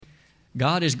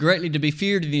God is greatly to be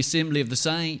feared in the assembly of the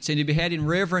saints, and to be had in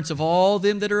reverence of all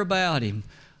them that are about Him.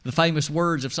 The famous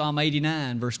words of Psalm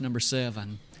 89, verse number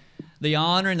 7. The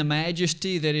honor and the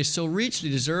majesty that is so richly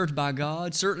deserved by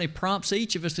God certainly prompts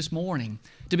each of us this morning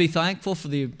to be thankful for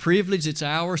the privilege it's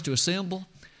ours to assemble.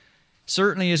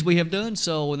 Certainly, as we have done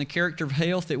so in the character of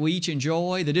health that we each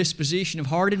enjoy, the disposition of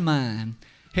heart and mind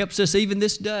helps us even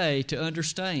this day to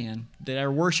understand that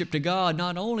our worship to God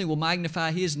not only will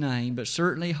magnify His name, but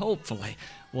certainly, hopefully,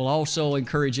 will also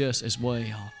encourage us as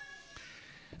well.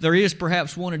 There is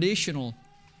perhaps one additional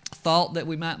thought that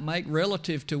we might make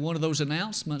relative to one of those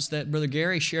announcements that Brother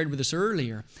Gary shared with us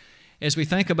earlier. As we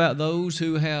think about those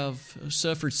who have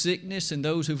suffered sickness and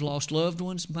those who've lost loved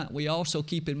ones, might we also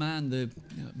keep in mind the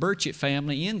Burchett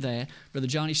family in that. Brother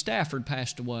Johnny Stafford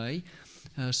passed away.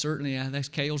 Certainly, that's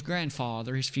Cale's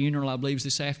grandfather. His funeral, I believe, is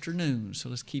this afternoon. So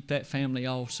let's keep that family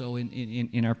also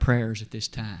in our prayers at this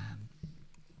time.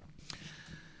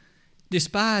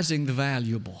 Despising the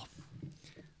valuable.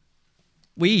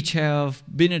 We each have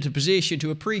been in a position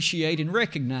to appreciate and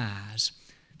recognize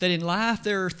that in life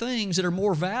there are things that are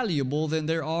more valuable than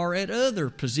there are at other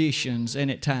positions and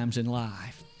at times in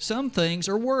life. Some things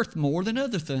are worth more than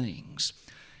other things.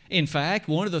 In fact,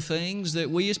 one of the things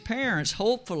that we as parents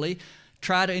hopefully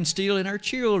try to instill in our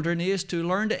children is to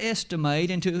learn to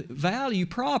estimate and to value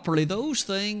properly those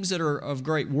things that are of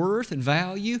great worth and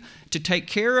value, to take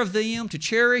care of them, to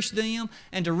cherish them,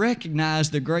 and to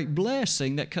recognize the great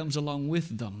blessing that comes along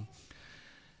with them.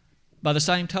 By the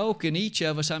same token, each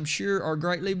of us, I'm sure, are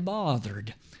greatly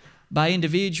bothered by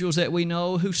individuals that we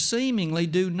know who seemingly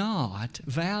do not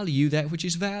value that which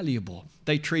is valuable.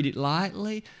 They treat it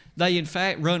lightly. They, in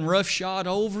fact, run roughshod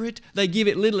over it. They give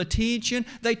it little attention.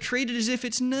 They treat it as if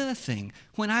it's nothing,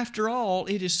 when after all,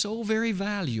 it is so very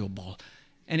valuable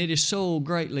and it is so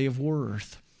greatly of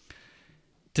worth.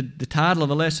 The title of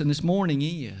the lesson this morning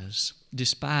is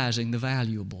Despising the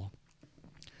Valuable.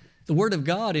 The Word of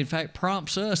God, in fact,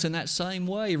 prompts us in that same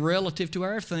way relative to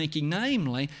our thinking,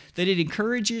 namely, that it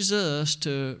encourages us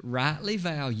to rightly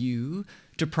value,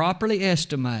 to properly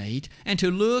estimate, and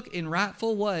to look in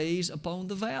rightful ways upon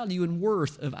the value and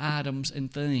worth of items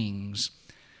and things.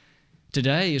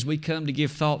 Today, as we come to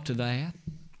give thought to that,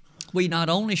 we not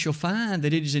only shall find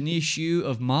that it is an issue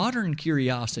of modern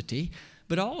curiosity,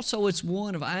 but also it's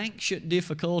one of ancient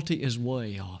difficulty as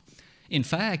well. In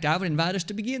fact, I would invite us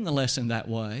to begin the lesson that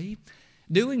way,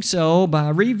 doing so by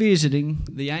revisiting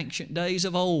the ancient days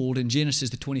of old in Genesis,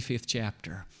 the 25th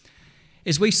chapter.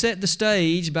 As we set the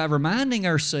stage by reminding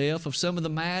ourselves of some of the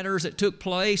matters that took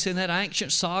place in that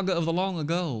ancient saga of the long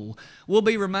ago, we'll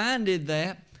be reminded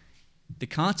that the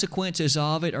consequences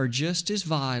of it are just as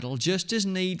vital, just as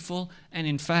needful, and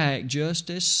in fact, just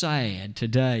as sad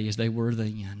today as they were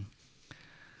then.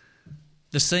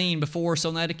 The scene before us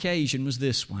on that occasion was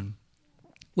this one.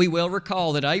 We well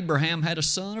recall that Abraham had a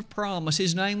son of promise.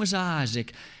 His name was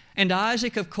Isaac. And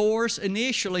Isaac, of course,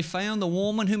 initially found the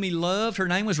woman whom he loved. Her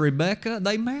name was Rebekah.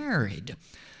 They married.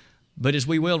 But as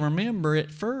we well remember,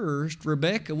 at first,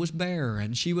 Rebekah was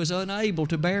barren. She was unable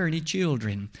to bear any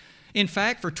children. In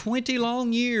fact, for 20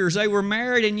 long years they were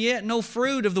married, and yet no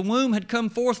fruit of the womb had come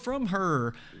forth from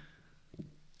her.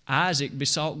 Isaac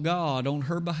besought God on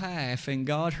her behalf, and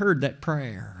God heard that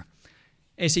prayer.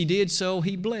 As he did so,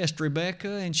 he blessed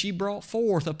Rebekah, and she brought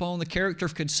forth upon the character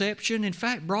of conception, in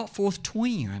fact, brought forth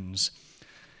twins.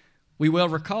 We well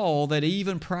recall that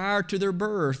even prior to their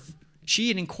birth, she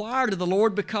had inquired of the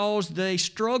Lord because they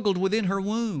struggled within her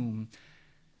womb.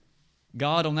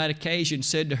 God on that occasion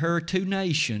said to her, 2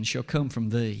 nations shall come from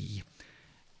thee.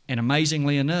 And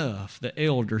amazingly enough, the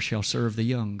elder shall serve the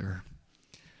younger.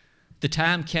 The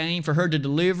time came for her to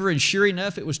deliver, and sure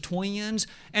enough, it was twins.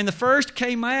 And the first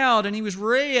came out, and he was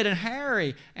red and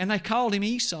hairy, and they called him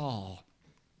Esau.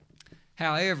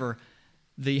 However,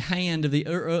 the hand of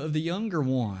the younger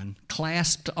one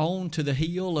clasped on to the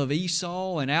heel of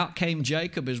Esau, and out came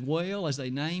Jacob as well, as they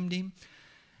named him.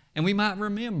 And we might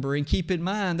remember and keep in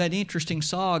mind that interesting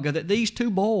saga that these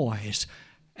 2 boys,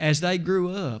 as they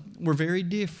grew up, were very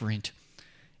different.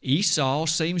 Esau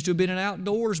seems to have been an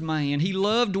outdoors man. He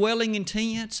loved dwelling in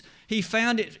tents. He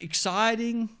found it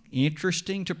exciting,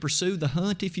 interesting to pursue the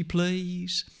hunt, if you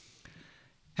please.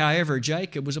 However,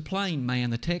 Jacob was a plain man,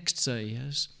 the text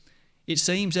says. It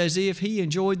seems as if he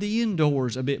enjoyed the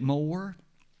indoors a bit more.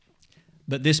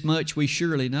 But this much we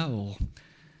surely know.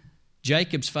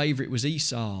 Jacob's favorite was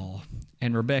Esau,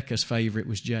 and Rebekah's favorite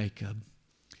was Jacob.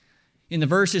 In the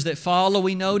verses that follow,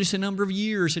 we notice a number of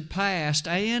years had passed,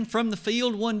 and from the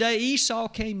field one day Esau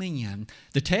came in.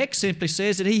 The text simply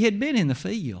says that he had been in the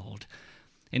field.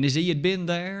 And as he had been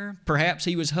there, perhaps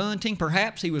he was hunting,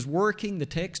 perhaps he was working, the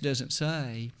text doesn't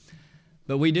say.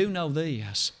 But we do know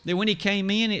this, that when he came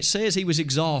in, it says he was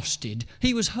exhausted,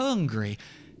 he was hungry,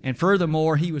 and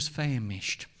furthermore, he was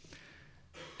famished.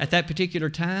 At that particular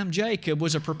time, Jacob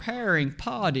was preparing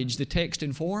pottage, the text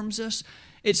informs us.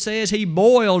 It says he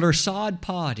boiled or sod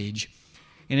pottage.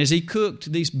 And as he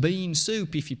cooked this bean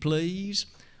soup, if you please,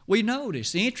 we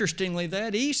notice, interestingly,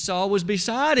 that Esau was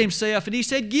beside himself and he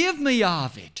said, "Give me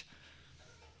of it."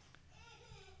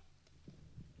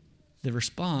 The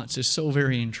response is so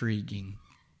very intriguing.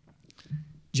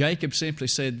 Jacob simply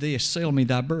said this, "Sell me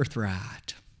thy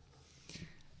birthright."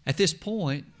 At this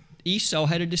point, Esau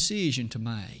had a decision to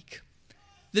make.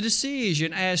 The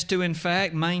decision as to, in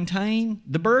fact, maintain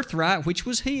the birthright which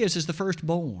was his as the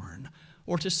firstborn,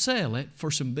 or to sell it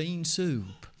for some bean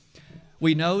soup.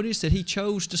 We notice that he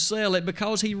chose to sell it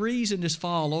because he reasoned as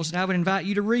follows, and I would invite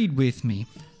you to read with me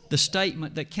the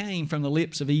statement that came from the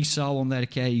lips of Esau on that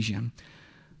occasion.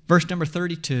 Verse number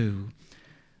 32,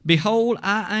 "Behold,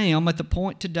 I am at the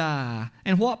point to die,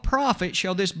 and what profit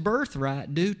shall this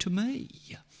birthright do to me?"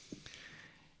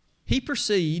 He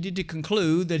proceeded to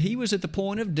conclude that he was at the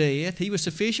point of death. He was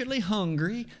sufficiently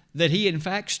hungry that he in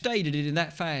fact stated it in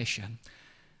that fashion.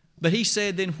 But he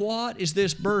said, then what is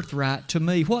this birthright to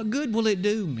me? What good will it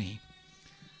do me?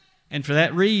 And for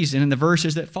that reason, in the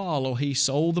verses that follow, he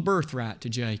sold the birthright to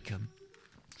Jacob.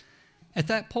 At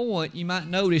that point, you might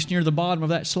notice near the bottom of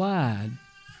that slide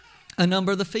a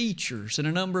number of the features and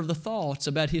a number of the thoughts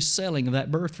about his selling of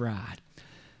that birthright.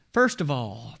 First of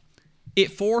all,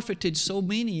 it forfeited so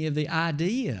many of the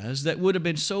ideas that would have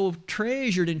been so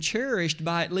treasured and cherished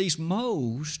by at least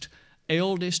most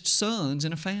eldest sons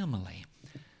in a family.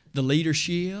 The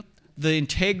leadership, the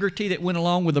integrity that went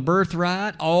along with the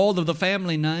birthright, all of the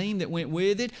family name that went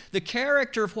with it, the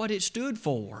character of what it stood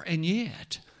for, and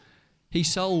yet he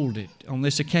sold it on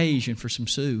this occasion for some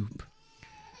soup.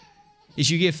 As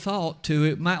you give thought to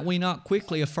it, might we not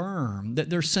quickly affirm that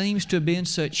there seems to have been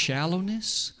such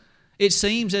shallowness? It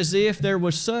seems as if there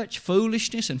was such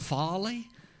foolishness and folly,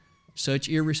 such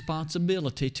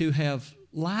irresponsibility to have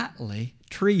lightly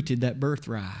treated that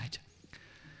birthright.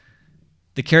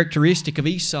 The characteristic of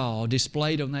Esau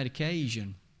displayed on that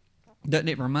occasion, doesn't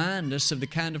it remind us of the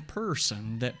kind of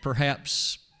person that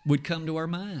perhaps would come to our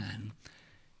mind?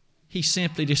 He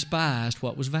simply despised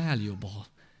what was valuable.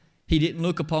 He didn't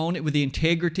look upon it with the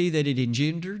integrity that it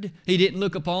engendered. He didn't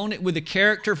look upon it with the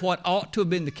character of what ought to have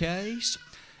been the case.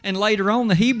 And later on,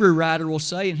 the Hebrew writer will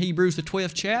say in Hebrews, the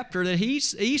 12th chapter, that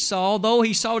Esau, though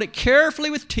he sought it carefully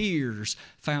with tears,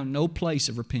 found no place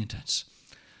of repentance.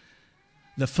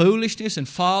 The foolishness and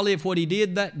folly of what he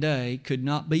did that day could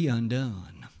not be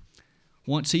undone.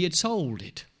 Once he had sold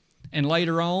it. And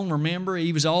later on, remember,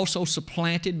 he was also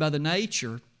supplanted by the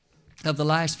nature of the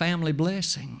last family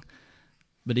blessing.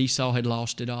 But Esau had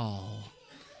lost it all.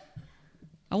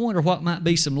 I wonder what might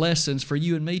be some lessons for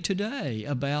you and me today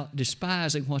about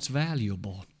despising what's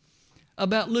valuable,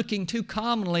 about looking too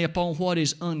commonly upon what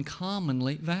is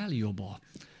uncommonly valuable.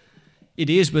 It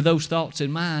is with those thoughts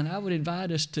in mind, I would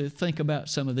invite us to think about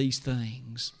some of these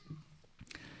things.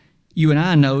 You and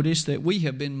I notice that we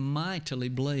have been mightily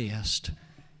blessed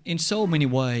in so many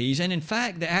ways, and in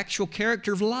fact, the actual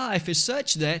character of life is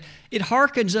such that it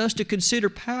hearkens us to consider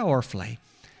powerfully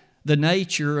the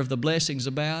nature of the blessings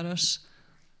about us.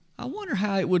 I wonder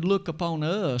how it would look upon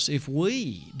us if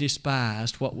we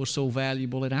despised what was so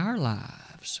valuable in our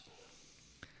lives.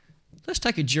 Let's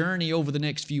take a journey over the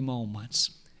next few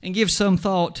moments and give some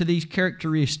thought to these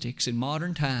characteristics in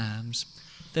modern times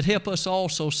that help us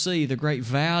also see the great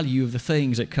value of the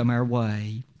things that come our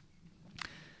way.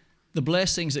 The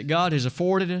blessings that God has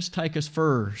afforded us take us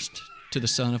first to the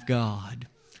Son of God.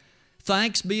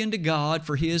 Thanks be unto God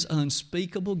for His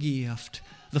unspeakable gift.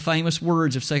 The famous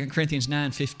words of 2 Corinthians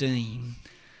 9:15.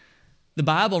 The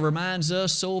Bible reminds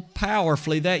us so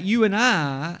powerfully that you and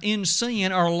I, in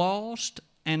sin, are lost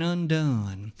and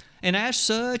undone. And as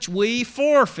such, we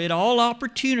forfeit all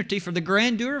opportunity for the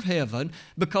grandeur of heaven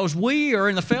because we are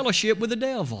in the fellowship with the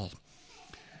devil.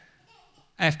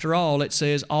 After all, it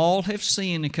says, all have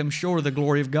sinned and come short of the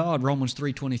glory of God, Romans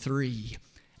 3:23.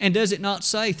 And does it not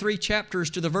say 3 chapters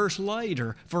to the verse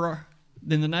later, for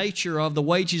in the nature of the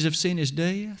wages of sin is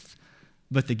death,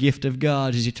 but the gift of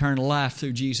God is eternal life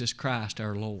through Jesus Christ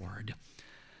our Lord.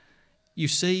 You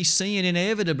see, sin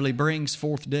inevitably brings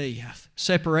forth death,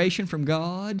 separation from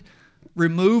God,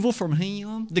 removal from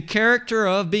Him, the character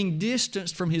of being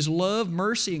distanced from His love,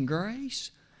 mercy, and grace.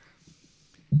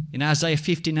 In Isaiah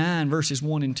 59, verses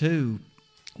 1 and 2,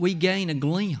 we gain a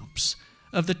glimpse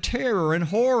of the terror and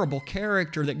horrible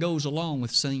character that goes along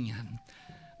with sin.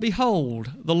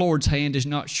 Behold, the Lord's hand is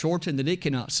not shortened that it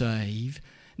cannot save,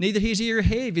 neither his ear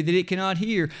heavy that it cannot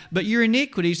hear. But your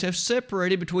iniquities have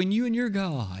separated between you and your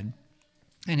God,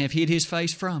 and have hid his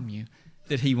face from you,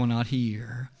 that he will not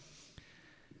hear.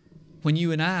 When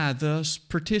you and I thus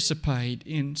participate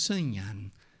in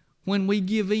sin, when we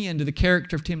give in to the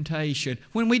character of temptation,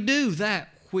 when we do that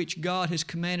which God has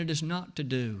commanded us not to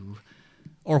do,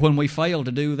 or when we fail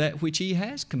to do that which he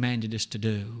has commanded us to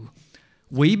do,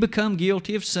 we become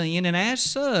guilty of sin, and as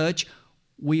such,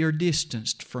 we are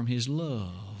distanced from his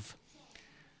love.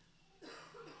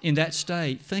 In that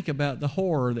state, think about the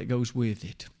horror that goes with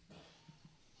it.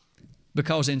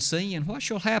 Because in sin, what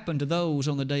shall happen to those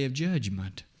on the day of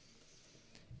judgment?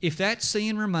 If that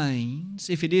sin remains,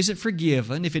 if it isn't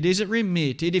forgiven, if it isn't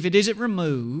remitted, if it isn't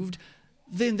removed,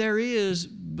 then there is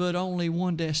but only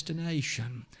one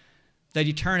destination, that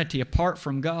eternity apart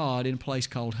from God in a place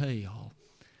called hell.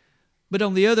 But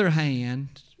on the other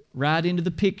hand, right into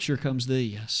the picture comes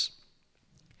this: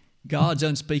 God's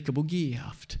unspeakable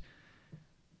gift.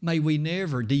 May we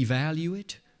never devalue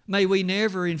it. May we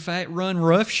never, in fact, run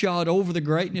roughshod over the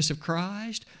greatness of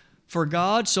Christ. For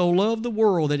God so loved the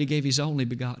world that he gave his only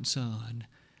begotten Son,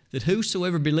 that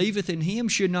whosoever believeth in him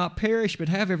should not perish but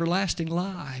have everlasting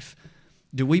life.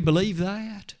 Do we believe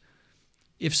that?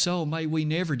 If so, may we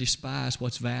never despise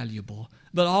what's valuable,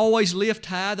 but always lift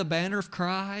high the banner of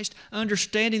Christ,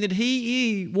 understanding that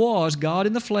he was God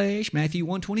in the flesh, Matthew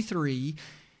 1:23,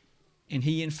 and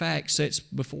he in fact sets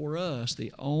before us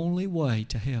the only way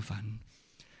to heaven.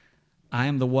 I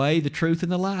am the way, the truth,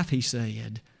 and the life, he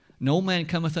said. No man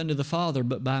cometh unto the Father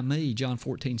but by me, John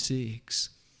 14:6.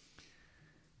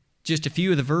 Just a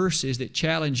few of the verses that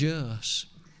challenge us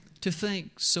to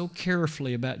think so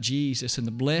carefully about Jesus and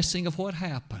the blessing of what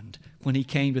happened when he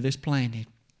came to this planet.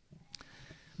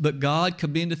 But God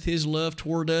commendeth his love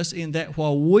toward us in that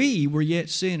while we were yet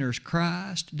sinners,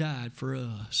 Christ died for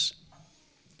us.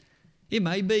 It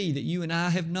may be that you and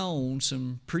I have known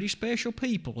some pretty special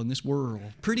people in this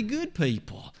world, pretty good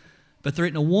people, but there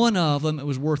isn't one of them that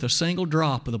was worth a single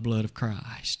drop of the blood of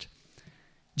Christ.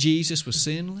 Jesus was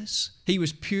sinless. He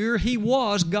was pure. He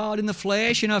was God in the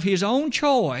flesh, and of his own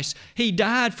choice, he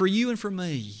died for you and for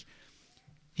me.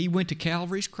 He went to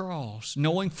Calvary's cross,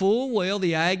 knowing full well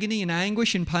the agony and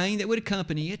anguish and pain that would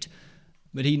accompany it,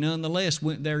 but he nonetheless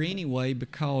went there anyway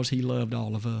because he loved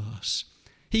all of us.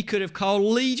 He could have called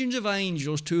legions of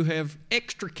angels to have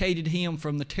extricated him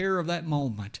from the terror of that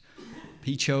moment.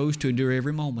 He chose to endure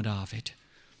every moment of it.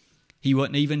 He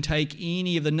wouldn't even take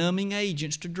any of the numbing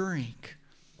agents to drink.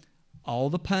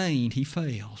 All the pain he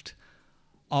felt,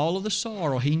 all of the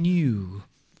sorrow he knew,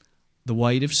 the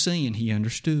weight of sin he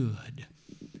understood.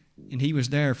 And he was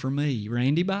there for me,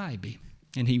 Randy Bybee,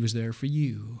 and he was there for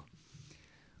you.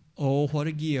 Oh, what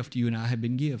a gift you and I have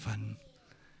been given.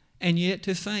 And yet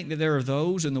to think that there are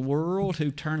those in the world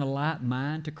who turn a light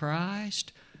mind to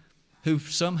Christ, who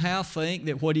somehow think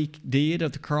that what he did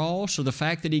at the cross or the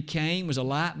fact that he came was a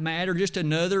light matter, just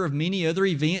another of many other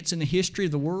events in the history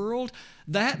of the world.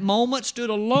 That moment stood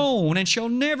alone and shall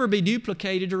never be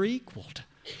duplicated or equaled.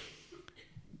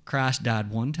 Christ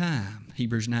died one time,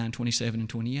 Hebrews 9:27 and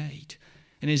 28.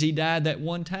 And as he died that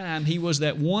one time, he was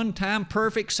that one-time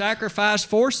perfect sacrifice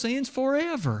for sins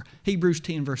forever, Hebrews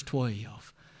 10 verse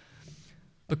 12.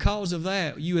 Because of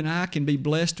that, you and I can be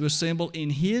blessed to assemble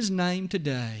in his name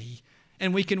today.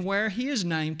 And we can wear his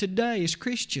name today as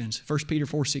Christians, 1 Peter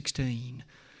 4:16.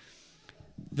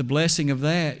 The blessing of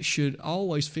that should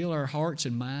always fill our hearts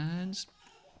and minds.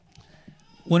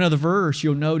 One other verse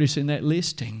you'll notice in that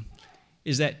listing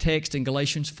is that text in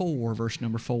Galatians 4, verse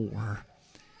number 4.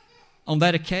 On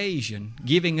that occasion,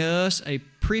 giving us a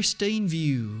pristine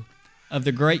view of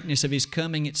the greatness of his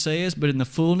coming, it says, but in the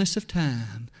fullness of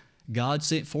time, God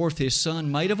sent forth his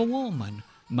Son, made of a woman,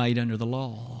 made under the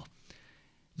law.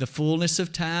 The fullness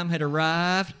of time had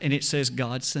arrived, and it says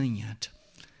God sent.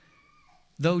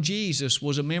 Though Jesus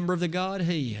was a member of the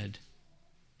Godhead,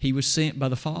 he was sent by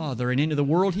the Father, and into the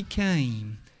world he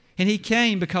came. And he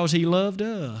came because he loved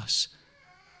us.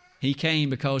 He came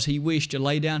because he wished to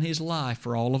lay down his life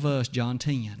for all of us, John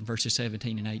 10, verses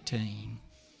 17 and 18.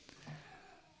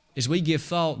 As we give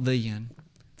thought then,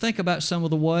 think about some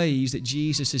of the ways that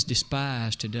Jesus is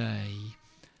despised today.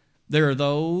 There are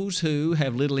those who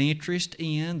have little interest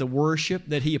in the worship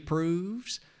that he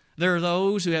approves. There are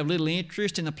those who have little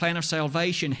interest in the plan of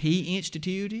salvation he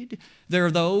instituted. There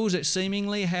are those that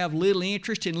seemingly have little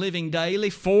interest in living daily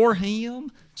for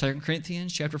him. 2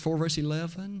 Corinthians chapter 4, verse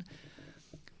 11.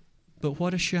 But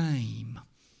what a shame,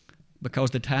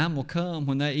 because the time will come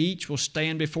when they each will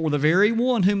stand before the very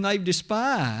one whom they've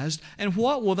despised, and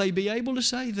what will they be able to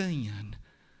say then?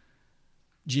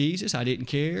 Jesus, I didn't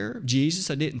care. Jesus,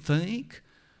 I didn't think.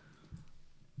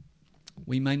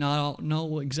 We may not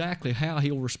know exactly how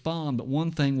he'll respond, but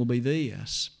one thing will be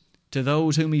this. To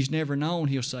those whom he's never known,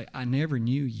 he'll say, I never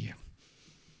knew you.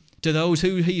 To those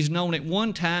who he's known at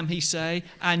one time, he say,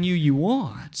 I knew you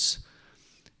once.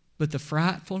 But the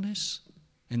frightfulness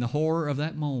and the horror of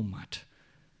that moment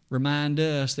remind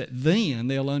us that then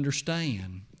they'll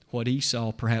understand what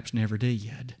Esau perhaps never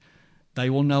did. They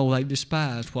will know they've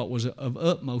despised what was of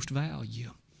utmost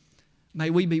value. May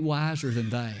we be wiser than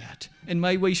that, and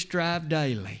may we strive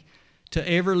daily to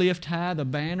ever lift high the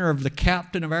banner of the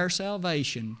captain of our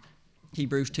salvation,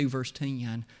 Hebrews 2 verse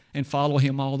 10, and follow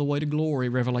him all the way to glory,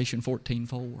 Revelation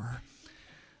 14:4.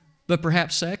 But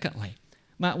perhaps secondly,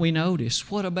 might we notice,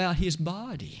 what about his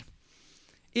body?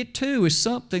 It too is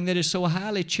something that is so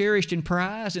highly cherished and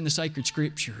prized in the sacred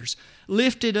scriptures,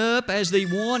 lifted up as the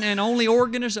one and only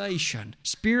organization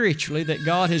spiritually that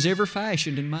God has ever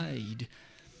fashioned and made.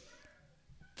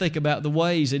 Think about the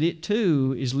ways that it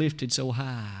too is lifted so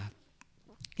high.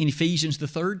 In Ephesians, the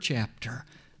 3rd chapter,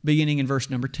 beginning in verse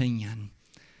number 10,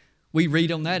 we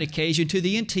read on that occasion, to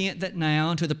the intent that now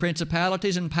unto the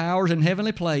principalities and powers in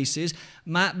heavenly places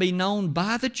might be known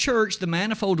by the church the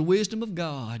manifold wisdom of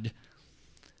God.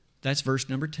 That's verse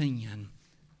number 10.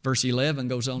 Verse 11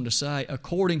 goes on to say,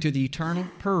 according to the eternal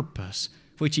purpose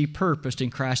which he purposed in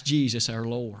Christ Jesus our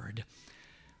Lord.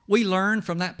 We learn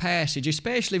from that passage,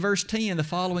 especially verse 10, the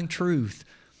following truth,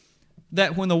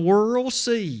 that when the world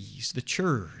sees the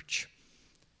church,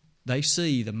 they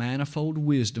see the manifold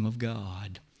wisdom of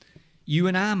God. You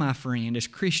and I, my friend, as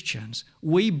Christians,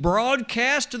 we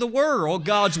broadcast to the world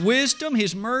God's wisdom,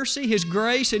 His mercy, His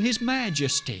grace, and His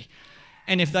majesty.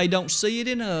 And if they don't see it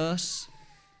in us,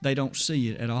 they don't see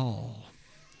it at all.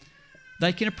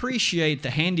 They can appreciate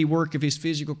the handiwork of His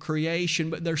physical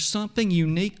creation, but there's something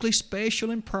uniquely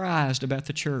special and prized about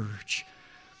the church.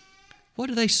 What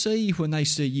do they see when they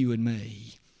see you and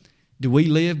me? Do we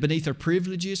live beneath our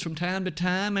privileges from time to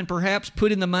time and perhaps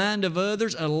put in the mind of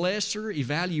others a lesser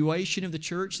evaluation of the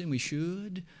church than we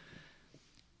should?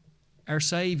 Our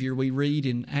Savior, we read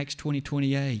in Acts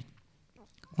 20:28,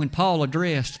 when Paul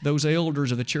addressed those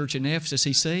elders of the church in Ephesus,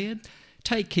 he said,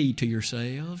 take heed to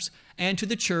yourselves and to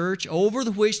the church over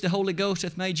the which the Holy Ghost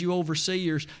hath made you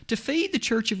overseers, to feed the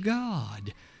church of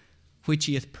God, which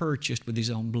He hath purchased with His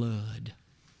own blood.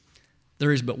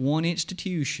 There is but one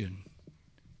institution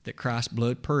that Christ's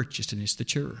blood purchased, and it's the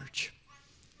church.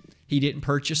 He didn't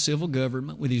purchase civil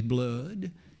government with His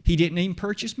blood. He didn't even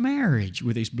purchase marriage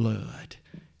with His blood.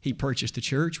 He purchased the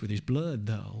church with His blood,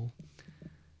 though.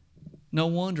 No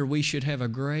wonder we should have a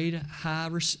great high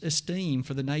esteem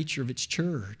for the nature of its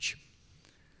church.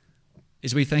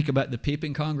 As we think about the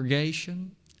Pippin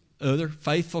congregation, other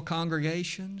faithful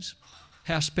congregations,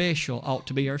 how special ought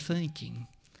to be our thinking.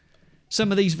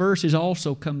 Some of these verses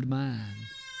also come to mind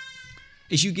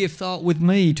as you give thought with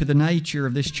me to the nature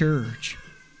of this church.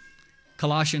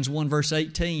 Colossians 1 verse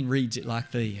 18 reads it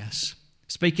like this.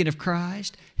 Speaking of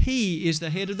Christ, He is the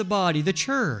head of the body, the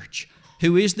church,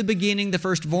 who is the beginning, the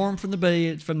firstborn from the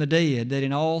dead, that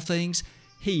in all things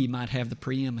He might have the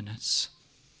preeminence.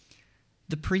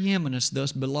 The preeminence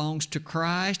thus belongs to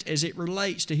Christ as it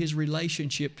relates to His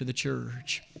relationship to the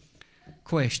church.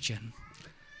 Question: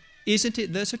 isn't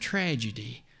it thus a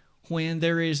tragedy when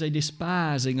there is a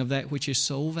despising of that which is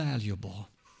so valuable?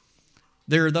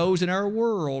 There are those in our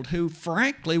world who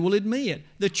frankly will admit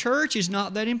the church is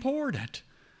not that important.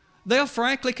 They'll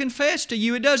frankly confess to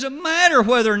you it doesn't matter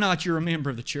whether or not you're a member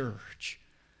of the church.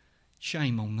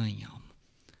 Shame on them.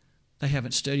 They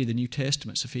haven't studied the New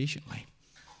Testament sufficiently.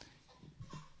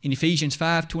 In Ephesians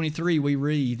 5:23 we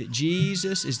read that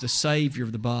Jesus is the Savior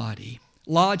of the body.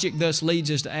 Logic thus leads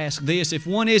us to ask this: if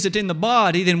one isn't in the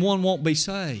body, then one won't be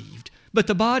saved. But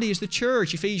the body is the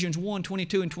church, Ephesians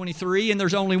 1:22 and 23, and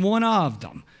there's only one of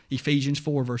them, Ephesians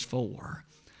 4 verse 4.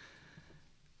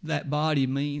 That body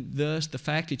means thus the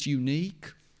fact it's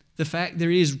unique, the fact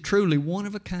there is truly one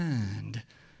of a kind.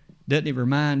 Doesn't it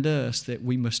remind us that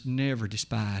we must never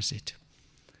despise it?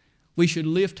 We should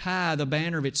lift high the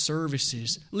banner of its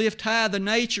services, lift high the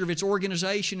nature of its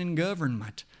organization and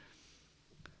government.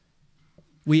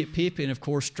 We at Pippin, of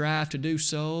course, strive to do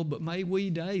so, but may we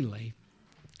daily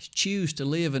choose to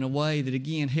live in a way that,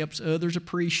 again, helps others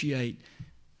appreciate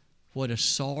what a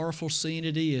sorrowful sin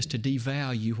it is to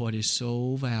devalue what is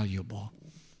so valuable,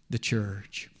 the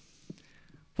church.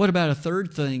 What about a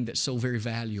third thing that's so very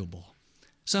valuable?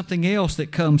 Something else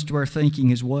that comes to our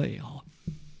thinking as well.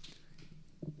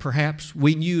 Perhaps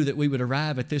we knew that we would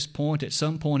arrive at this point at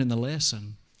some point in the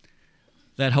lesson,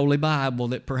 that Holy Bible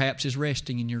that perhaps is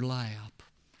resting in your lap.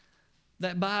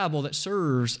 that Bible that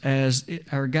serves as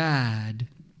our guide.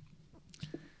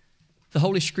 The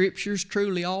Holy Scriptures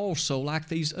truly also, like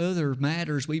these other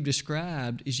matters we've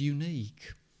described, is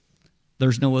unique.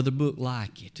 There's no other book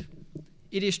like it.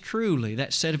 It is truly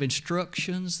that set of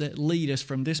instructions that lead us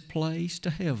from this place to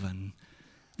heaven.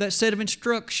 That set of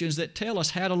instructions that tell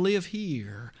us how to live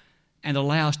here and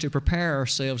allow us to prepare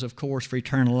ourselves, of course, for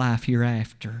eternal life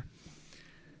hereafter.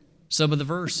 Some of the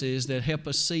verses that help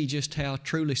us see just how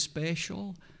truly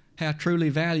special, how truly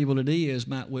valuable it is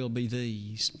might well be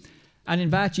these. I'd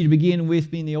invite you to begin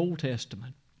with me in the Old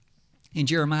Testament, in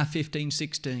Jeremiah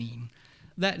 15:16.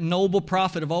 That noble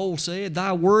prophet of old said,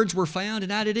 "Thy words were found,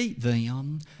 and I did eat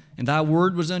them, and thy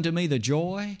word was unto me the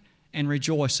joy and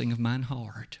rejoicing of mine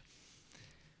heart."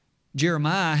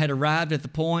 Jeremiah had arrived at the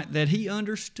point that he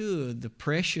understood the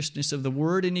preciousness of the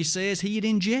word, and he says he had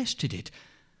ingested it.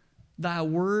 Thy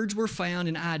words were found,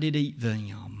 and I did eat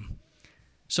them.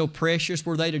 So precious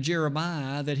were they to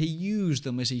Jeremiah that he used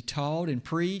them as he taught and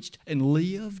preached and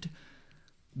lived.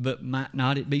 But might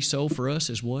not it be so for us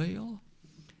as well?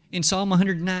 In Psalm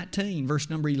 119, verse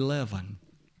number 11,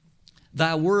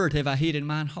 "Thy word have I hid in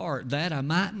mine heart, that I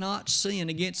might not sin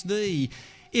against thee."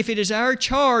 If it is our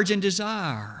charge and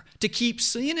desire to keep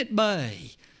sin at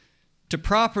bay, to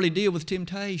properly deal with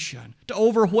temptation, to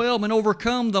overwhelm and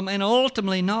overcome them, and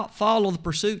ultimately not follow the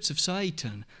pursuits of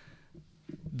Satan,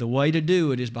 the way to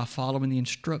do it is by following the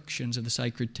instructions of the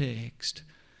sacred text.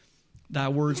 Thy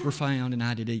words were found, and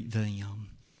I did eat them.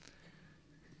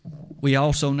 We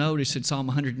also notice in Psalm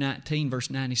 119, verse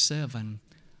 97,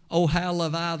 "O how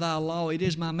love I thy law, it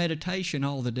is my meditation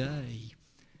all the day."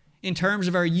 In terms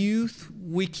of our youth,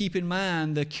 we keep in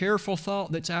mind the careful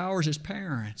thought that's ours as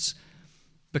parents.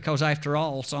 Because after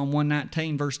all, Psalm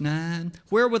 119, verse 9,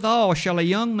 "Wherewithal shall a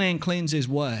young man cleanse his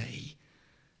way?"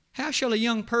 How shall a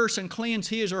young person cleanse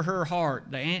his or her heart?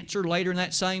 The answer later in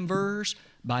that same verse,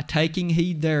 "By taking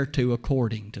heed thereto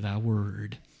according to thy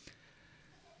word."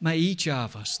 May each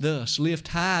of us thus lift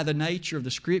high the nature of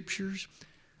the Scriptures,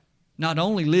 not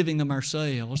only living them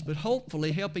ourselves, but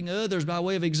hopefully helping others by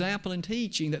way of example and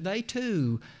teaching, that they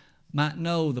too might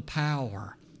know the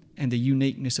power and the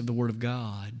uniqueness of the Word of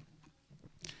God.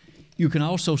 You can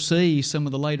also see some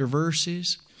of the later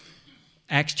verses.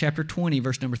 Acts chapter 20,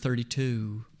 verse number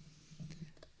 32.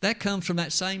 That comes from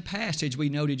that same passage we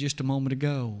noted just a moment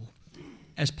ago.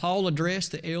 As Paul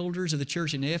addressed the elders of the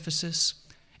church in Ephesus,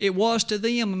 it was to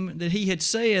them that he had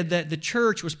said that the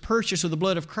church was purchased with the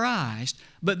blood of Christ.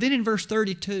 But then in verse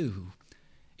 32,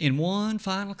 in one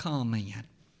final comment,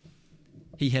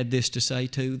 he had this to say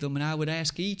to them, and I would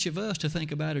ask each of us to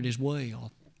think about it as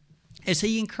well. As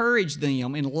he encouraged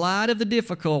them in light of the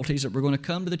difficulties that were going to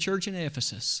come to the church in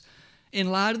Ephesus,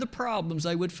 in light of the problems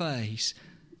they would face,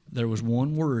 there was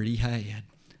one word he had.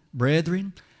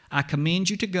 "Brethren, I commend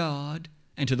you to God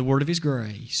and to the word of His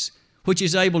grace, which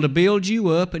is able to build you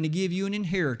up and to give you an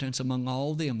inheritance among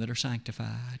all them that are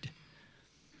sanctified."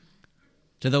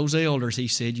 To those elders, he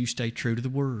said, you stay true to the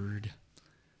word.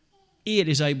 It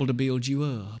is able to build you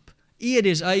up. It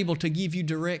is able to give you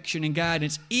direction and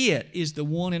guidance. It is the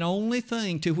one and only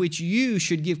thing to which you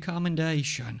should give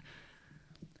commendation.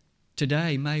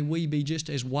 Today, may we be just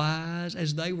as wise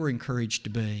as they were encouraged to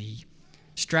be,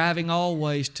 striving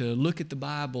always to look at the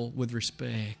Bible with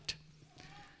respect.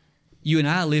 You and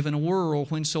I live in a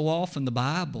world when so often the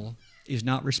Bible is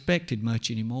not respected much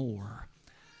anymore.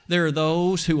 There are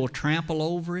those who will trample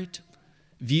over it,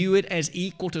 view it as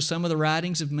equal to some of the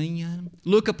writings of men,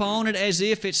 look upon it as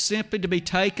if it's simply to be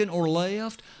taken or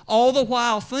left, all the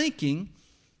while thinking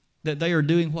that they are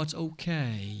doing what's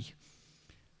okay.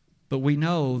 But we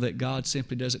know that God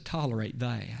simply doesn't tolerate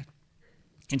that.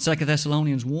 In 2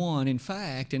 Thessalonians 1, in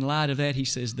fact, in light of that, he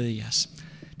says this,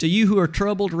 "To you who are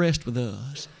troubled, rest with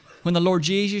us. When the Lord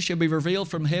Jesus shall be revealed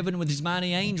from heaven with His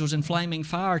mighty angels in flaming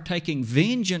fire, taking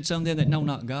vengeance on them that know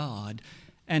not God,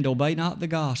 and obey not the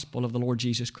gospel of the Lord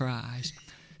Jesus Christ,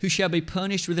 who shall be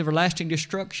punished with everlasting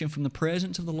destruction from the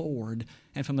presence of the Lord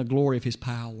and from the glory of His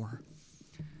power."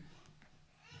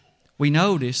 We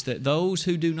notice that those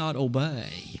who do not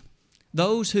obey,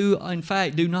 those who, in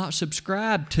fact, do not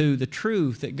subscribe to the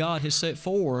truth that God has set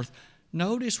forth,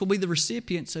 notice will be the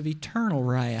recipients of eternal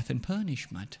wrath and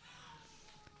punishment.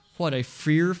 What a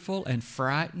fearful and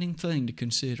frightening thing to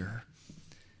consider.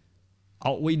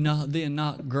 Ought we not then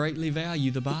not greatly value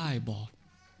the Bible?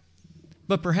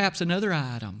 But perhaps another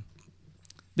item.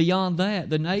 Beyond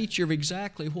that, the nature of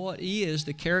exactly what is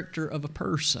the character of a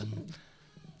person,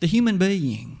 the human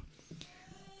being.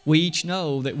 We each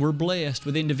know that we're blessed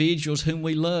with individuals whom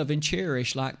we love and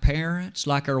cherish, like parents,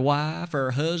 like our wife,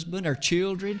 our husband, our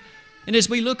children. And as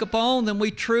we look upon them, we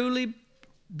truly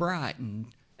brightened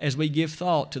as we give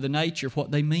thought to the nature of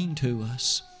what they mean to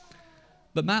us.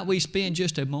 But might we spend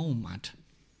just a moment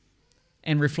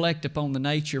and reflect upon the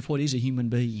nature of what is a human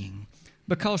being?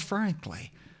 Because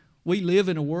frankly, we live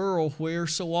in a world where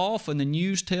so often the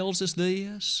news tells us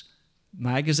this,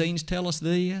 magazines tell us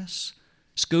this,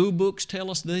 school books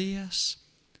tell us this,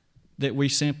 that we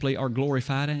simply are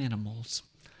glorified animals.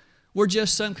 We're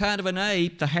just some kind of an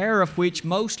ape, the hair of which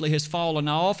mostly has fallen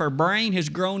off. Our brain has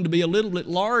grown to be a little bit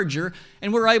larger,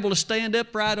 and we're able to stand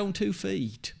upright on 2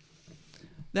 feet.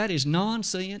 That is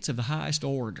nonsense of the highest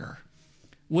order.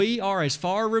 We are as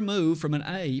far removed from an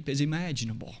ape as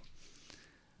imaginable.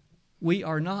 We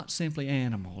are not simply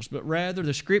animals, but rather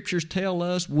the Scriptures tell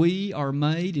us we are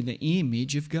made in the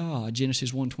image of God,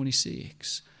 Genesis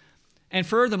 1:26. And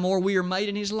furthermore, we are made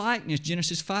in His likeness,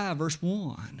 Genesis 5, verse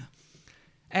 1.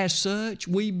 As such,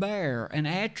 we bear an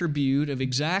attribute of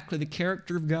exactly the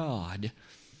character of God.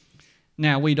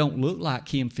 Now, we don't look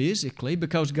like Him physically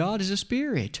because God is a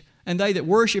spirit, and they that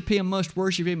worship Him must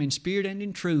worship Him in spirit and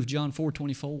in truth, John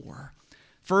 4:24.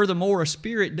 Furthermore, a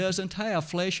spirit doesn't have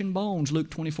flesh and bones, Luke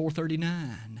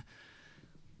 24:39.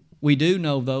 We do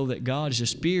know, though, that God is a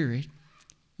spirit.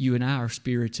 You and I are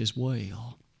spirits as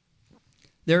well.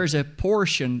 There is a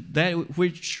portion that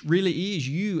which really is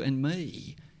you and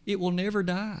me. It will never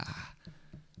die.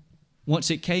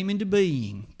 Once it came into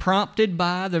being, prompted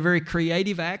by the very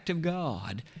creative act of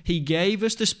God, He gave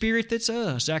us the Spirit that's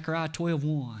us, Zechariah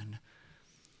 12:1.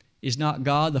 Is not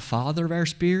God the Father of our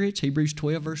spirits, Hebrews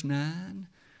 12, verse 9?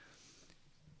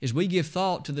 As we give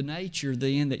thought to the nature,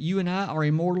 then, that you and I are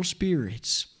immortal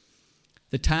spirits,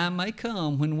 the time may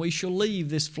come when we shall leave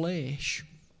this flesh.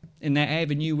 In that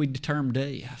avenue we term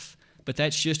death. But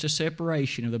that's just a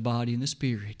separation of the body and the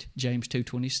spirit, James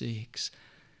 2:26.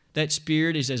 That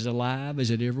spirit is as alive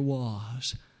as it ever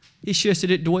was. It's just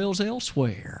that it dwells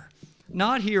elsewhere.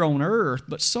 Not here on earth,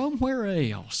 but somewhere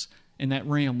else in that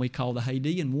realm we call the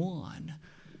Hadean one,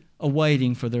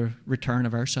 awaiting for the return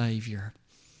of our Savior.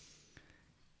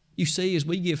 You see, as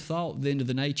we give thought then to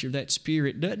the nature of that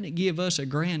spirit, doesn't it give us a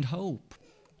grand hope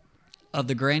of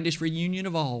the grandest reunion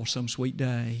of all some sweet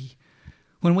day?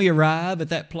 When we arrive at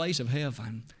that place of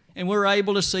heaven and we're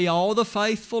able to see all the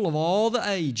faithful of all the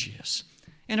ages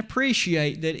and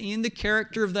appreciate that in the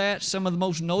character of that, some of the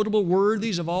most notable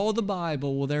worthies of all the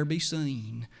Bible will there be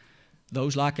seen.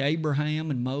 Those like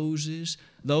Abraham and Moses,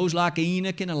 those like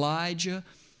Enoch and Elijah,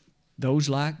 those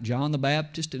like John the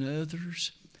Baptist and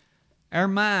others. Our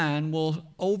mind will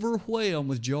overwhelm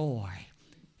with joy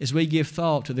as we give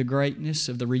thought to the greatness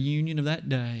of the reunion of that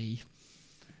day.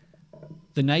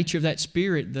 The nature of that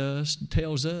spirit thus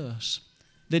tells us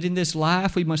that in this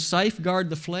life we must safeguard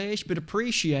the flesh, but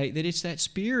appreciate that it's that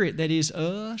spirit that is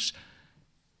us.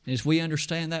 As we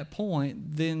understand that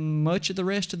point, then much of the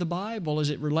rest of the Bible as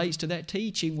it relates to that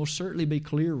teaching will certainly be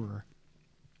clearer.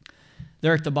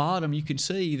 There at the bottom you can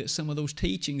see that some of those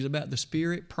teachings about the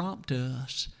Spirit prompt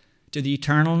us to the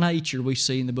eternal nature we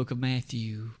see in the book of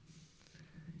Matthew.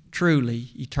 Truly,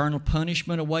 eternal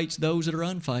punishment awaits those that are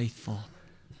unfaithful,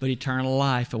 but eternal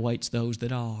life awaits those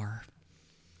that are.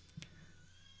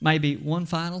 Maybe one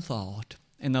final thought,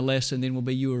 and the lesson then will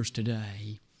be yours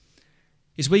today.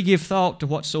 As we give thought to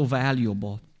what's so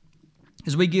valuable,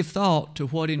 as we give thought to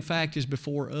what in fact is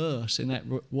before us in that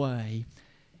way,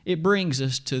 it brings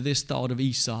us to this thought of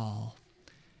Esau.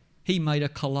 He made a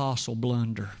colossal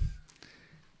blunder.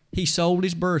 He sold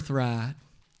his birthright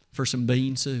for some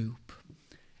bean soup.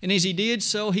 And as he did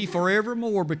so, he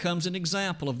forevermore becomes an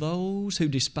example of those who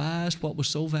despised what was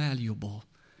so valuable.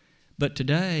 But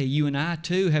today, you and I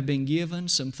too have been given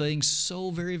some things so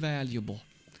very valuable.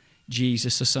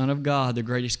 Jesus, the Son of God, the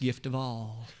greatest gift of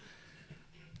all.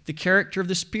 The character of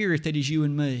the Spirit that is you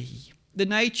and me. The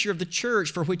nature of the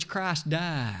church for which Christ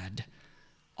died.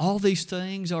 All these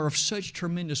things are of such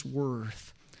tremendous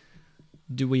worth.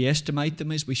 Do we estimate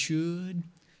them as we should?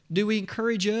 Do we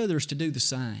encourage others to do the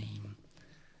same?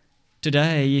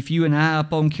 Today, if you and I,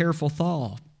 upon careful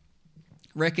thought,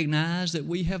 recognize that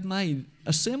we have made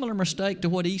a similar mistake to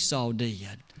what Esau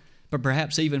did, but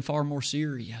perhaps even far more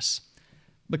serious.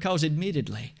 Because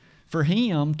admittedly, for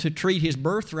him to treat his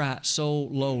birthright so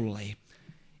lowly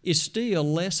is still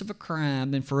less of a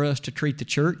crime than for us to treat the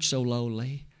church so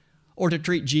lowly, or to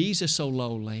treat Jesus so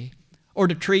lowly, or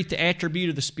to treat the attribute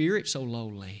of the Spirit so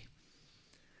lowly.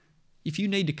 If you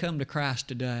need to come to Christ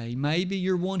today, maybe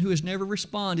you're one who has never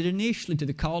responded initially to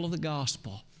the call of the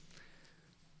gospel.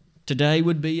 Today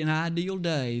would be an ideal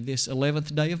day, this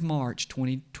 11th day of March,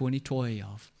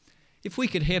 2012. If we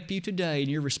could help you today in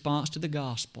your response to the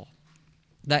gospel.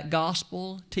 That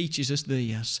gospel teaches us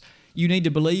this. You need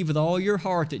to believe with all your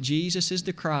heart that Jesus is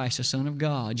the Christ, the Son of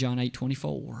God, John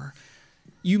 8:24.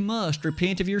 You must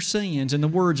repent of your sins in the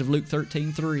words of Luke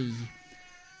 13:3.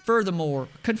 Furthermore,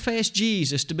 confess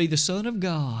Jesus to be the Son of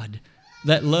God,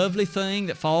 that lovely thing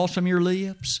that falls from your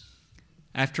lips.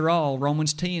 After all,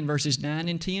 Romans 10 verses 9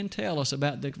 and 10 tell us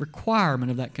about the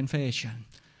requirement of that confession.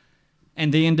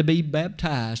 And then to be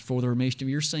baptized for the remission of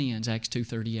your sins, Acts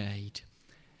 2:38.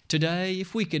 Today,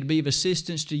 if we could be of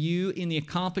assistance to you in the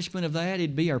accomplishment of that,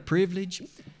 it'd be our privilege.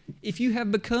 If you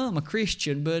have become a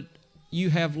Christian, but you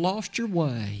have lost your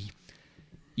way,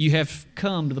 you have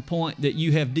come to the point that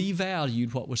you have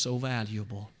devalued what was so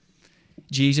valuable.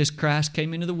 Jesus Christ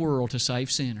came into the world to save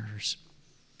sinners.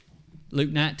 Luke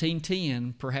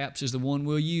 19:10 perhaps is the one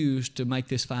we'll use to make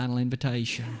this final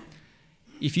invitation.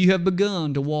 If you have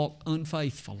begun to walk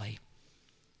unfaithfully,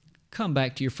 come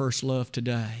back to your first love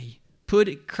today.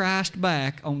 Put Christ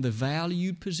back on the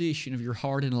valued position of your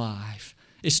heart and life.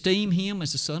 Esteem Him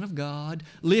as the Son of God.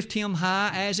 Lift Him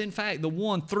high as, in fact, the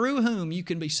one through whom you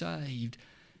can be saved,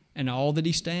 and all that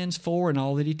He stands for and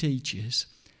all that He teaches.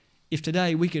 If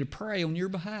today we could pray on your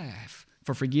behalf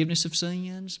for forgiveness of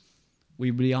sins,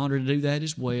 we would be honored to do that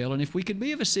as well. And if we could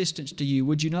be of assistance to you,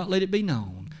 would you not let it be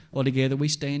known while together we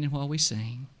stand and while we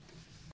sing?